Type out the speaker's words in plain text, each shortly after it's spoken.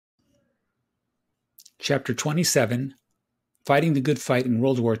Chapter 27, Fighting the Good Fight in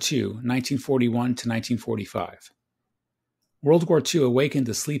World War II, 1941 to 1945. World War II awakened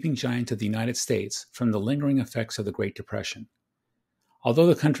the sleeping giant of the United States from the lingering effects of the Great Depression. Although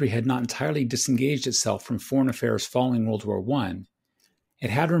the country had not entirely disengaged itself from foreign affairs following World War I,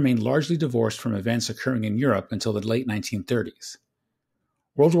 it had remained largely divorced from events occurring in Europe until the late 1930s.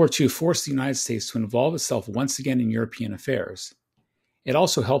 World War II forced the United States to involve itself once again in European affairs. It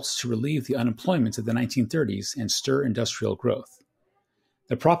also helps to relieve the unemployment of the 1930s and stir industrial growth.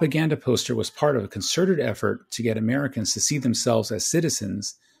 The propaganda poster was part of a concerted effort to get Americans to see themselves as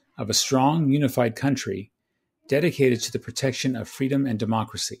citizens of a strong, unified country dedicated to the protection of freedom and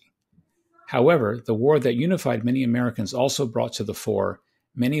democracy. However, the war that unified many Americans also brought to the fore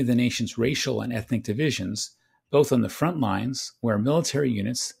many of the nation's racial and ethnic divisions, both on the front lines, where military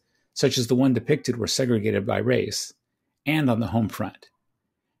units, such as the one depicted, were segregated by race, and on the home front.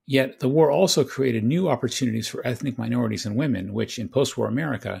 Yet, the war also created new opportunities for ethnic minorities and women, which, in post-war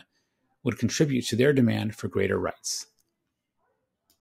America, would contribute to their demand for greater rights.